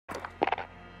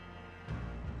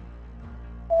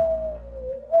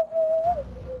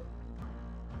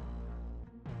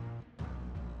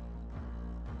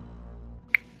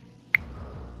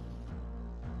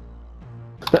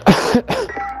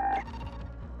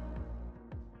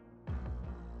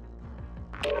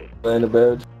Lay in the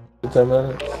bed for 10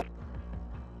 minutes.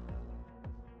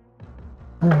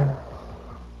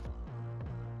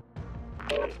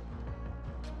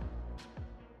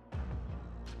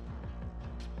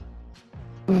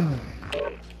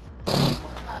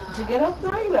 Did you get up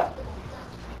there yet?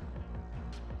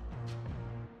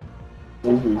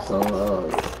 You be so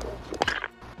hard.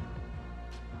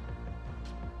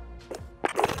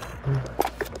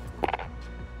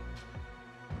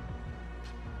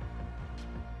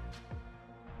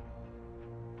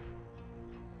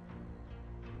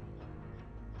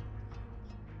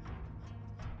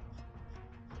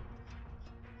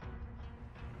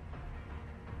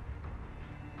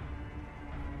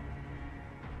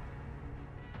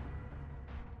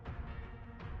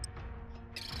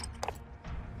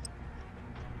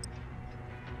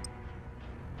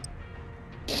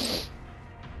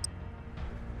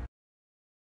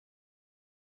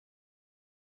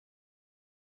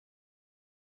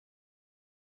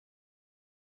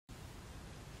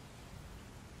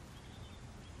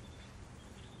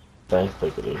 Thanks,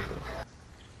 take it easy.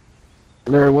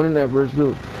 Larry, when did that verse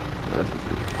do?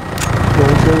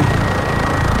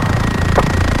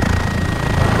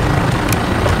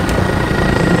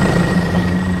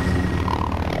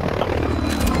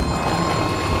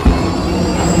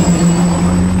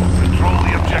 Control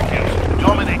the objectives.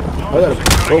 Dominate. I gotta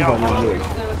go by my He's leg.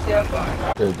 gonna step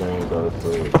by. Good game, go to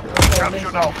sleep.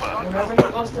 Captured Alpha. Whenever he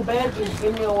goes to bed, just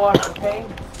give me a watch, okay?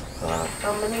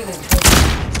 I'm gonna need it.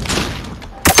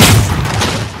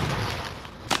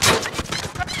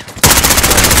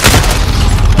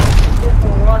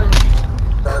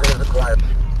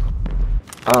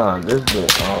 This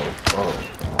bit.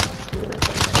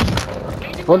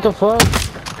 What the fuck?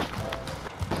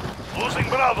 Losing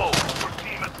Bravo. For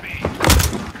team at B.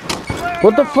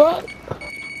 What the fuck?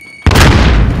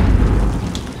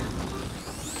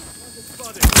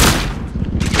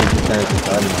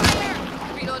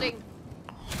 Reloading.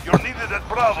 You're needed at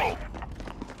Bravo.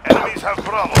 Enemies have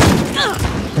Bravo.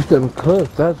 It's them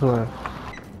clips, that's why.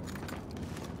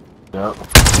 Yep.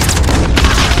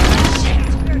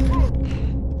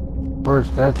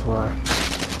 First, that's why.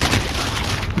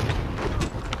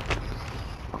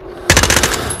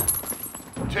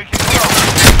 Taking Bravo.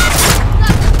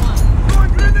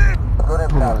 Throwing grenade. Good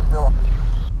impact, still.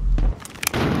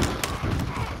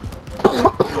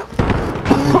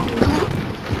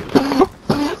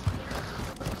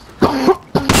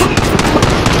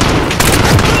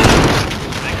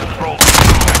 They control the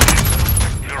objectives.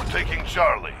 You're taking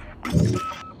Charlie.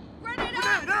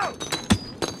 Grenade out.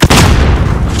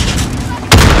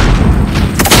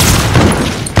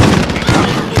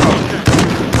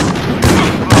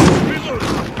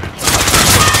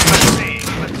 Let's see.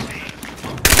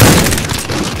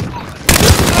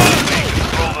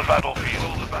 Control the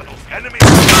battlefield. Enemy.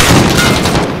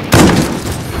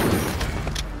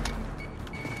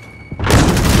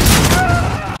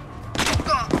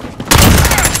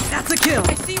 That's a kill.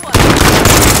 I see one.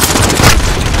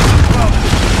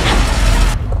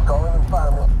 Going in front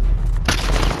of me.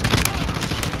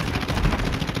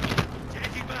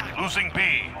 Losing B.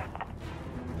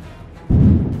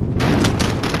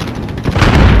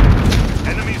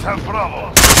 Enemies have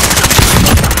Bravo.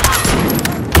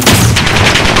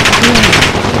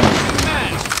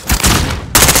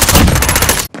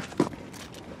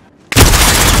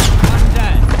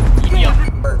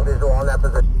 First visual on that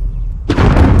position.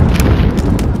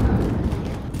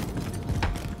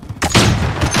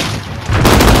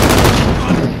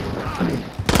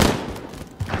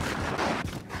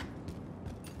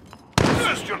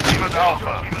 Assist your team at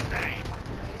Alpha.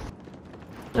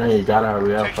 Dang, you gotta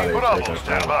hurry up for Taking they Bravo. take us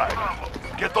Stand out.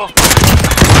 by. Get those.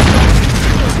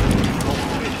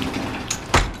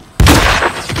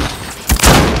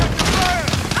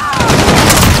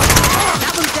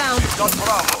 That one's down. Got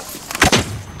Bravo.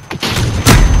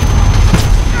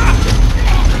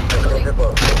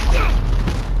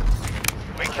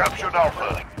 We captured Alpha.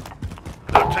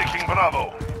 They're taking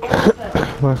Bravo.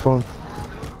 My phone.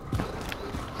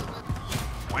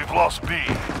 We've lost B.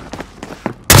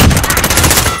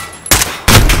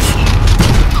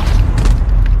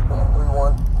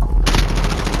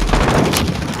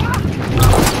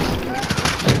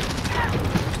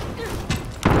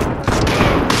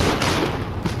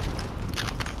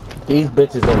 These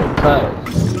bitches in the cut.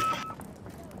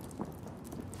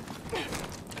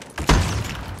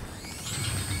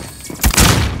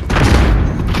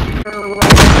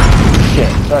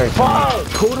 Shit, sorry. Fuck!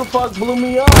 Who the fuck blew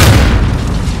me up?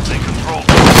 They control.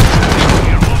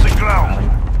 You're losing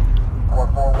ground.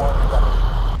 441.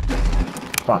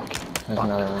 Fuck. There's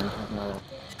another one.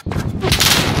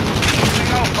 Losing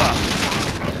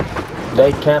Alpha.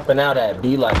 They camping out at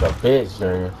B like a bitch,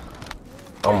 dude.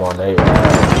 I'm on they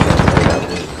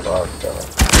fucked up.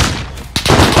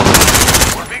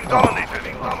 We're being dominated.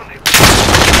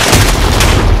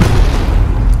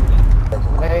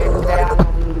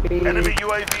 Enemy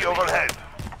UAV overhead.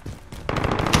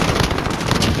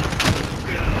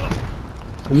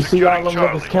 You see all them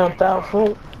niggas camped out,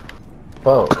 fool?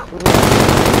 Fuck.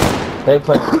 They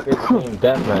play 15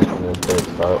 deathmatch in this bitch,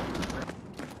 fuck.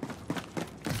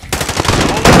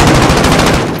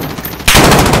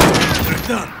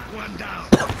 One down.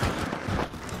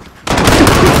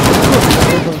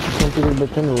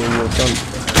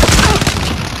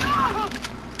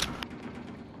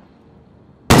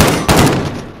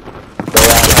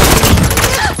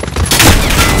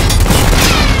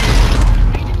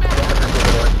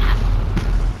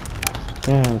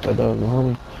 Damn, that was a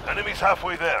homie. Enemy's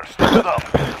halfway there. Step it up.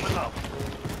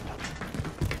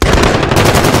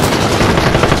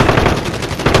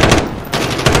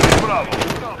 Bravo.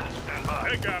 Stand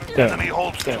by. Enemy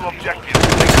holds two objectives.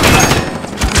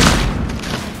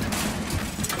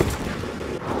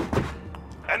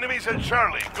 Enemies at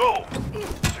Charlie. Go.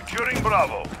 Securing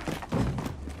Bravo.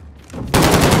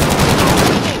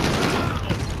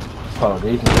 Oh,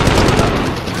 these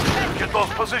Get those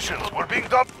positions. We're being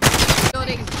done.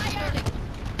 Reloading.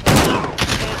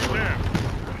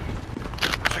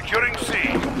 Securing C.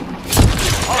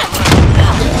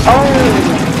 Oh!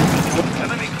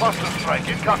 Enemy cluster strike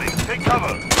incoming. Take cover.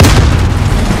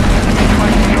 Enemy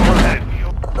UAV overhead.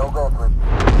 No go through.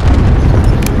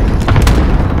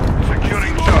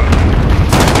 Securing Charlie.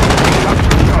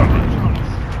 Capture Charlie.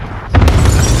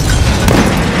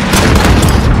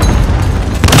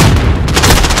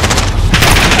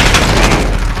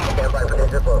 Stand by for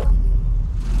danger flow.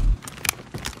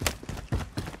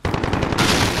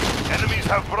 Enemies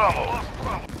have Bravo.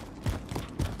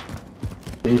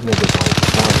 These niggas like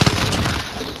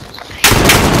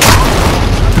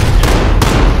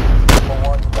Number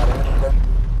 1, you got enemy hit.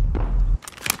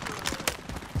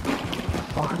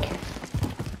 fuck.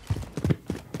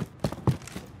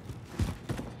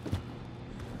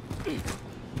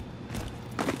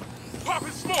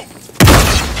 Popping smoke.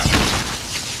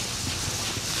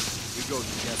 We go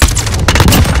together.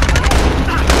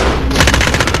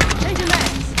 Changing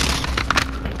legs.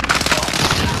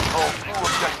 Hold two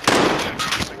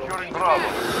objectives. Securing Bravo.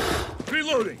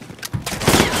 Reloading.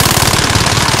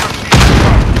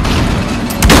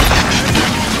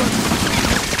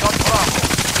 Got Bravo.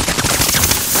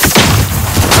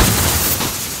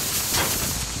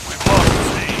 We've lost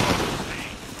C.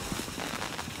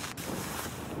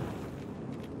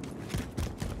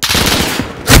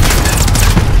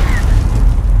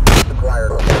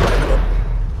 Acquired.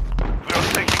 We are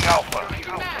taking Alpha.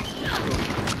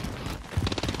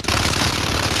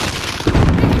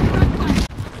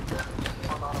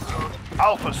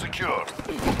 Alpha secure.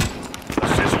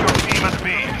 Assist your team at B.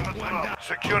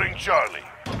 Securing Charlie.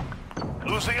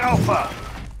 Losing Alpha.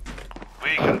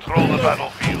 We control the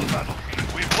battlefield.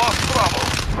 We've lost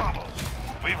Bravo.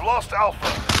 We've lost Alpha.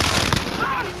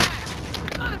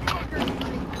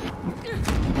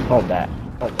 Hold that.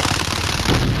 Hold that.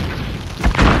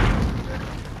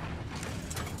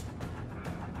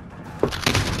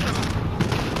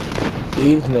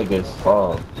 These niggas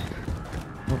fall.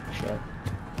 Oh shit.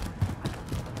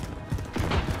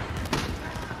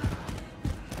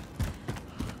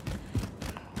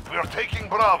 We are taking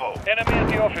Bravo. Enemy at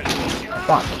the office.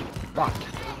 Fuck. Fuck.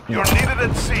 You're needed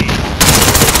at C.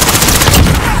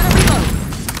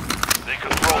 They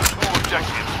control two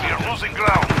objectives. We are losing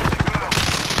ground.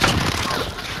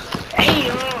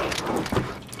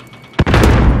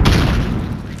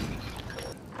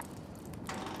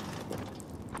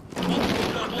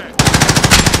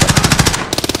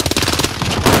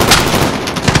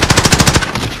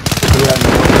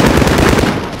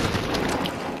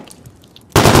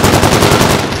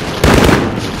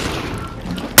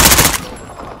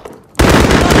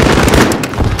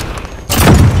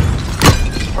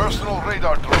 Personal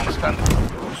radar drone standing.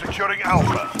 Securing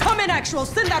Alpha. Come in, actual.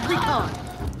 Send that recon.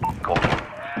 Copy.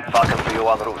 Falcon 3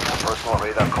 en route. Personal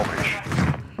radar coverage.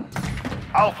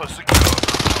 Alpha secure.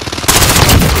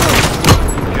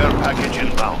 Care package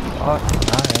inbound. Fuck.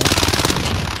 Alright.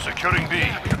 Securing B.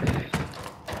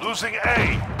 Losing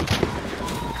A.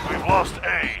 We've lost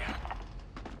A.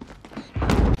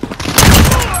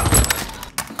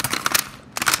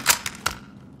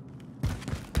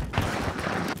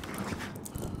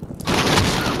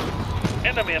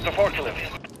 Enemy at the forklift.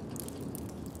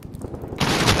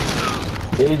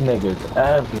 These niggas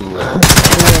everywhere.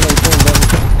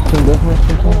 Team Deathmatch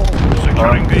sometimes?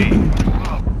 Securing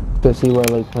B. Does he wear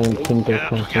like playing Team Get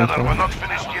Deathmatch together, we're sometimes? not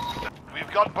finished yet.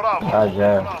 We've got Bravo.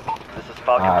 Yeah. This is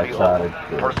Falcon I 3 tried over. it.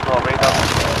 Personal radar.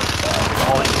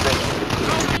 Calling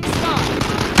base.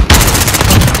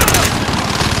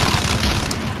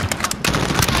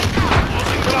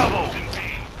 Losing Bravo.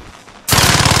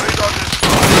 Radar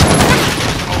destroyed.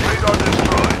 Radar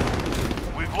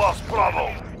destroyed. We've lost Bravo.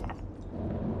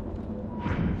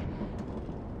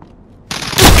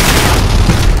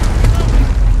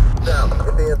 Down,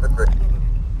 hit the infantry.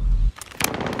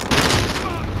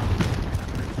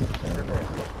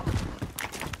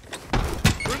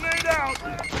 Grenade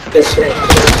out.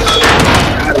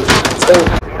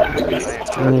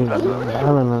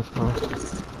 Battling us, man.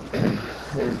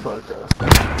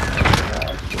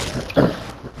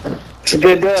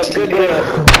 Good dub, good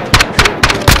dub.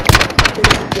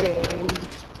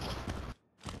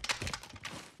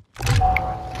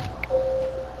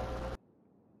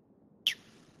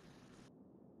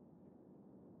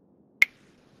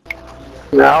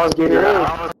 Now I was getting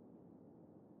ready.